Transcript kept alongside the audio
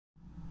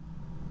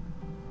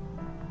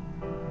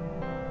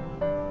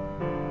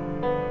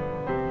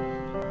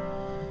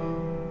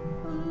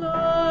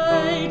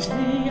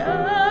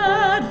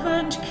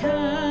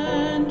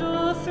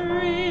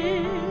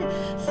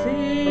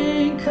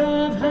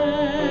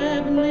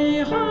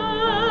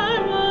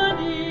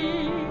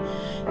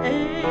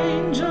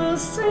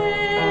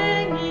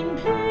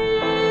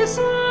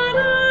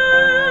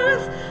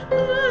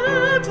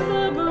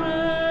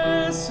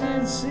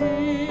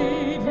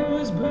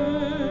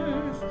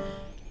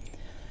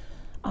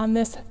on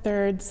this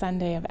third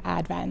Sunday of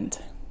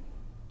Advent,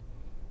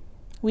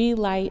 we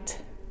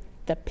light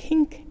the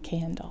pink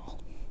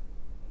candle.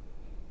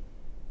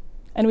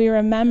 And we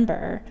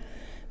remember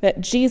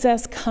that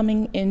Jesus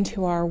coming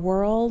into our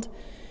world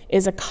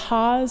is a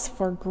cause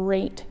for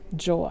great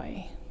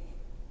joy.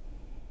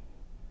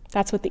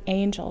 That's what the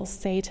angels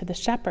say to the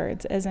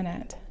shepherds, isn't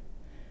it?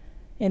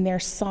 In their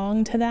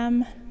song to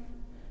them,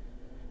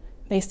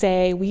 they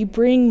say, "We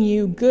bring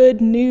you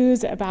good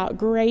news about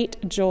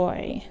great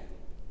joy."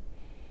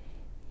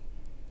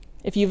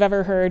 If you've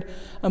ever heard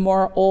a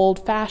more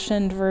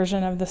old-fashioned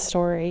version of the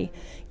story,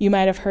 you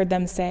might have heard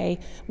them say,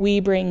 "We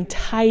bring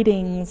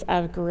tidings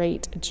of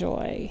great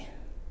joy."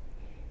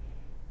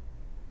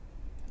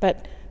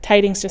 But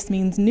tidings just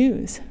means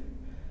news.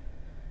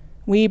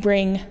 We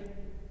bring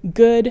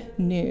good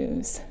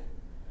news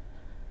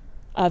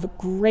of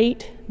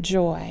great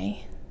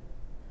joy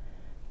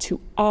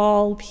to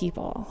all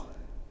people.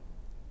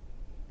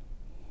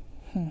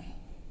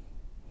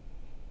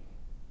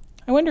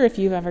 I wonder if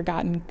you've ever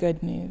gotten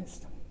good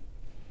news.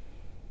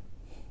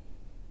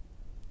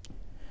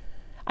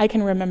 I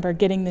can remember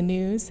getting the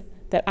news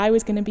that I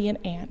was going to be an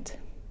aunt.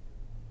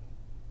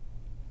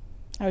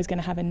 I was going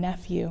to have a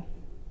nephew.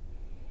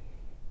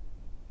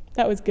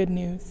 That was good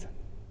news.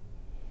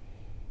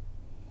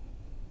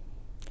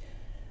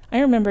 I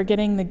remember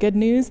getting the good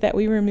news that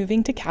we were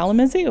moving to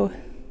Kalamazoo.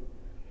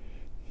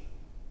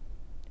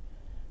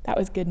 That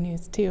was good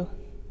news too.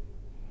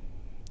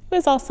 It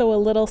was also a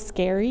little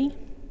scary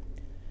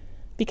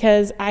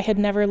because I had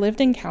never lived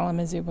in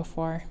Kalamazoo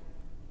before.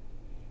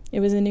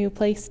 It was a new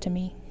place to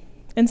me.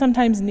 And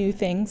sometimes new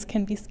things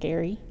can be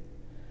scary.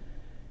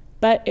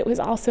 But it was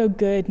also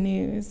good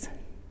news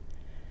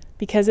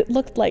because it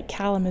looked like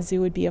Kalamazoo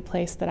would be a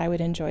place that I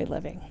would enjoy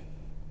living.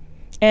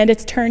 And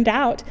it's turned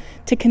out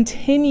to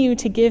continue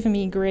to give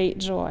me great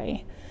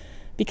joy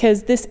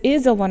because this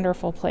is a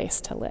wonderful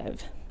place to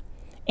live.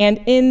 And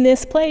in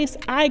this place,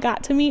 I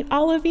got to meet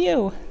all of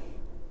you.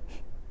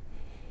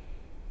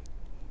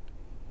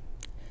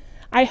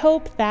 I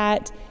hope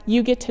that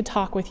you get to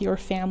talk with your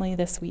family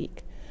this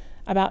week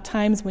about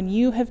times when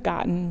you have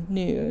gotten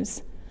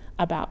news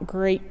about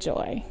great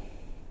joy.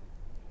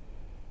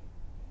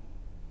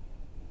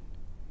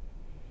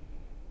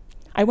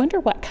 I wonder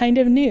what kind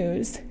of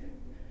news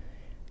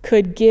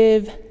could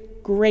give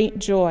great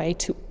joy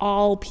to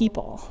all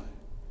people.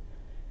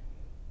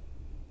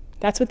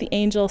 That's what the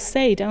angels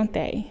say, don't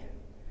they?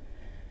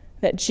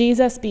 That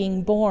Jesus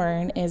being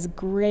born is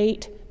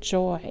great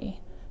joy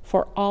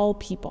for all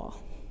people.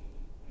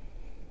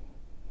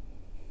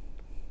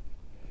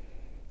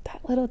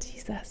 That little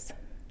Jesus,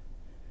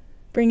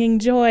 bringing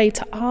joy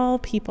to all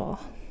people.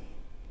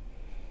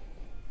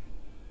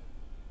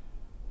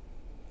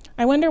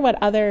 I wonder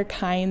what other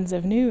kinds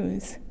of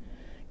news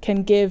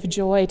can give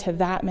joy to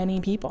that many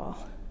people.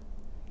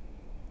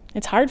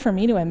 It's hard for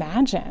me to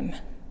imagine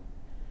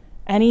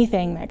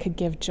anything that could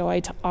give joy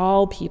to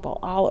all people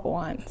all at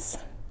once.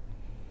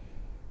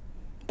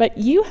 But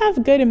you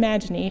have good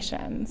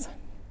imaginations.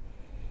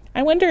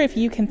 I wonder if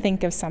you can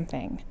think of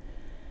something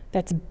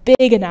that's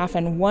big enough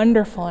and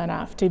wonderful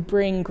enough to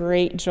bring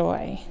great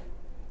joy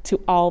to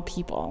all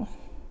people.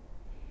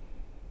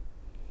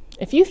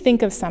 If you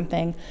think of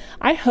something,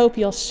 I hope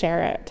you'll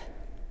share it,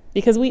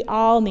 because we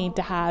all need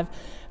to have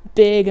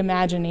big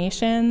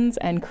imaginations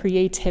and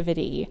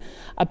creativity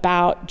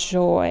about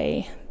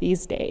joy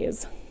these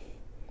days.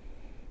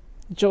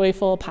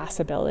 Joyful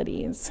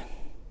possibilities.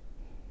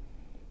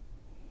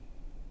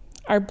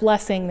 Our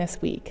blessing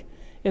this week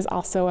is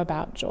also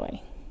about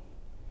joy.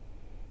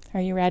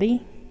 Are you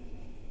ready?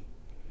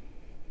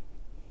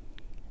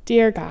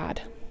 Dear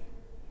God,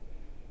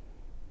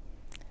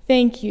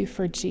 thank you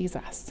for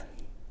Jesus.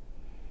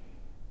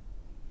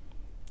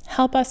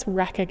 Help us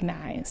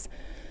recognize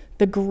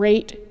the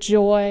great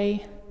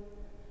joy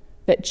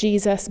that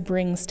Jesus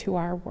brings to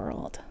our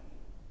world,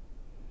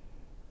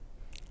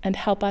 and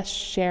help us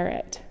share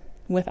it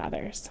with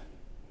others.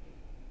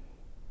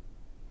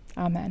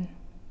 Amen.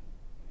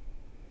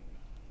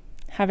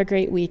 Have a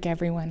great week,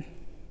 everyone.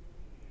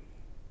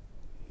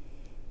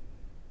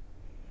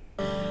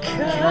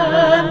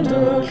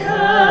 Candle,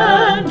 candle.